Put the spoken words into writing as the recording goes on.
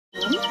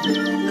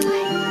Cuties.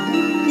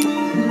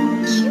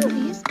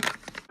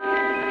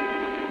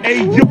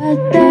 Hey, yo.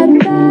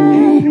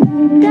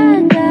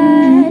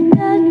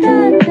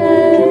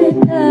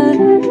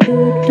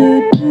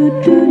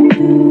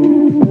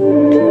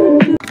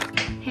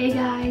 Hey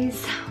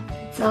guys,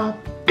 what's up?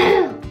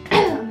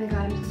 Oh my god,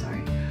 I'm so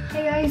sorry.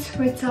 Hey guys,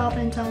 what's up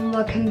and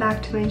welcome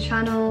back to my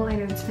channel. I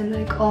know it's been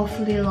like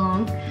awfully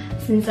long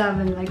since I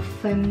haven't like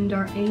filmed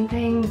or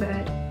anything,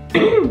 but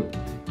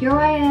here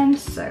I am,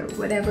 so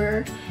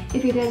whatever.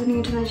 If you guys are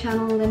new to my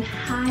channel, then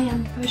hi,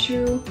 I'm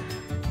Prasuu.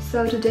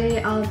 So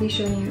today I'll be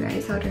showing you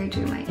guys how do I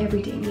do my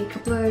everyday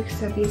makeup look.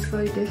 So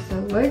basically this is the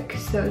look.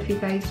 So if you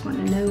guys want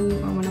to know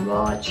or want to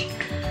watch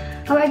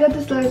how I got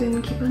this look,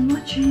 then keep on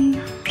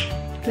watching.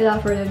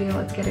 Without further ado,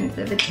 let's get into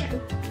the video.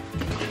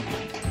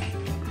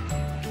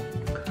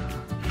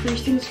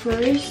 First things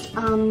first,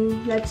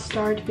 let's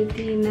start with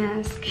the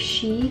mask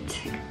sheet.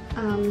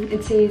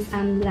 It says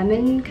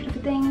lemon kind of a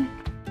thing.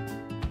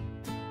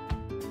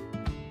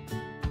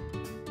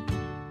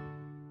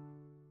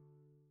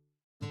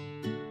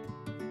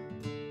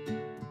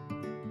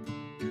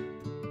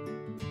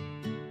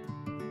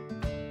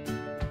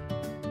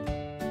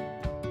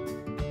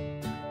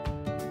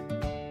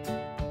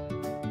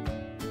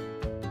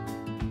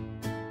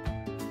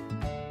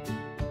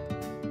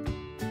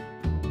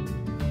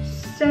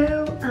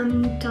 So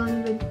I'm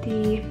done with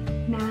the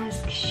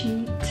mask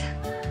sheet.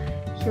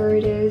 Here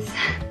it is.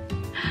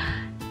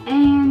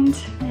 And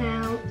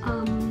now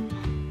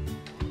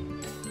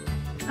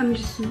I'm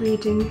just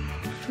waiting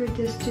for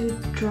this to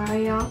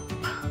dry up.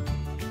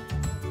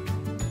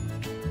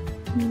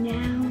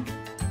 Now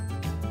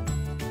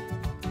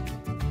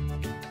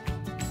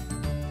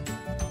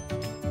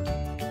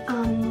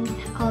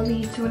I'll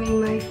be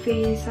toning my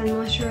face and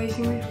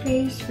moisturizing my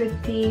face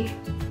with the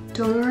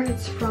toner.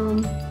 It's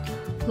from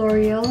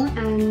L'Oreal,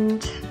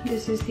 and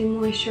this is the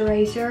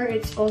moisturizer.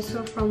 It's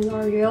also from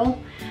L'Oreal.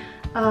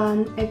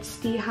 It's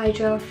the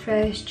Hydra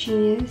Fresh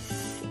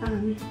Genius.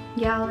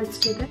 Yeah, let's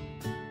do that.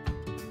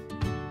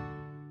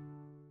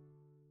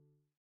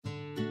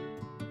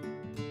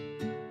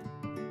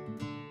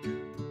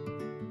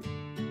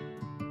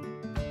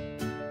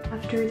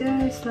 After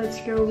this,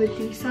 let's go with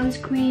the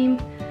sunscreen.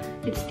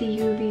 It's the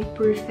UV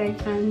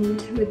Perfect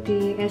and with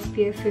the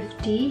SPF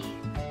 50.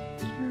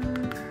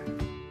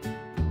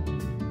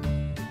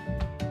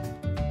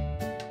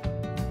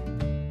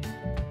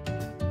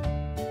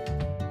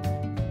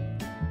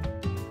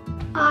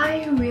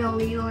 I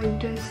really like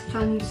this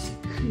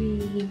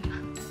sunscreen.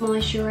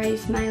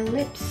 Moisturize my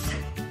lips.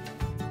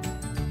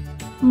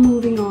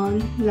 Moving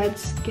on,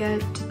 let's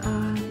get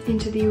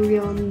into the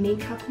real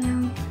makeup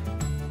now.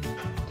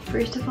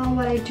 First of all,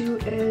 what I do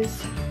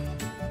is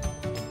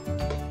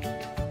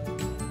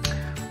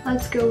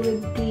let's go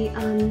with the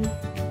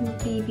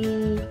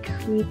BB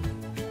cream.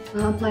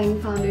 I'm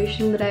applying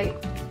foundation, but I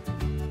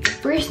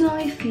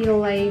personally feel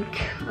like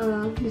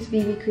this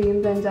BB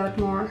cream blends out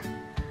more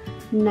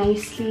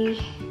nicely,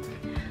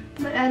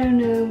 but I don't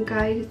know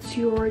guys, it's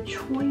your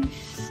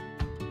choice.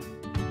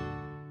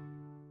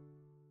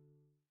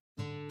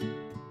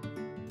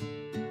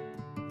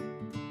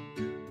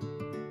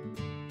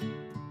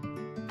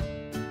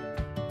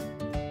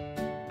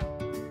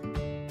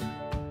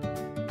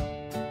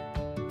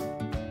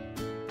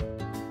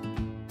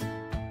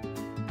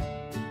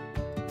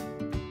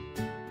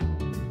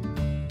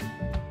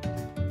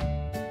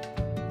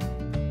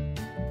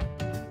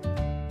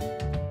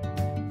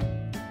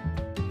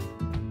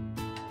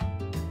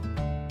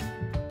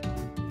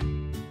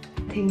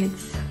 I think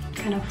it's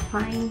kind of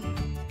fine.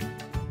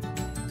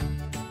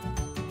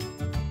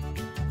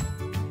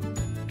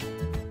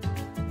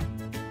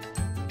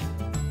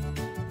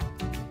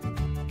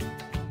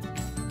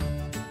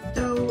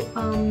 So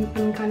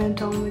I'm kind of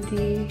done with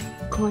the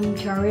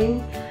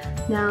contouring.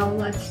 Now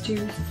let's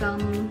do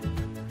some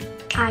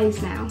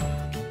eyes now.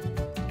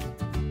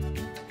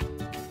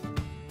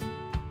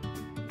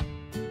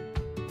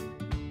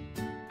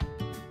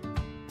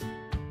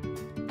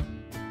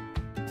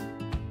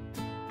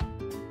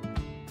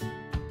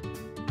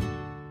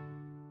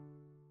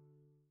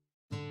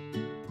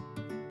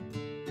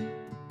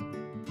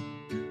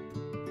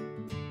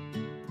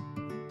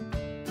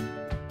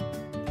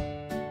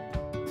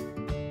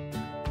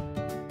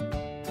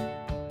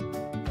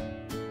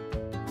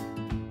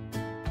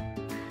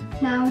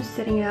 Now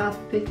setting it up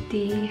with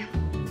the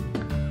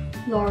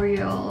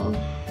L'Oreal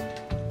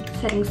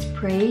setting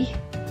spray.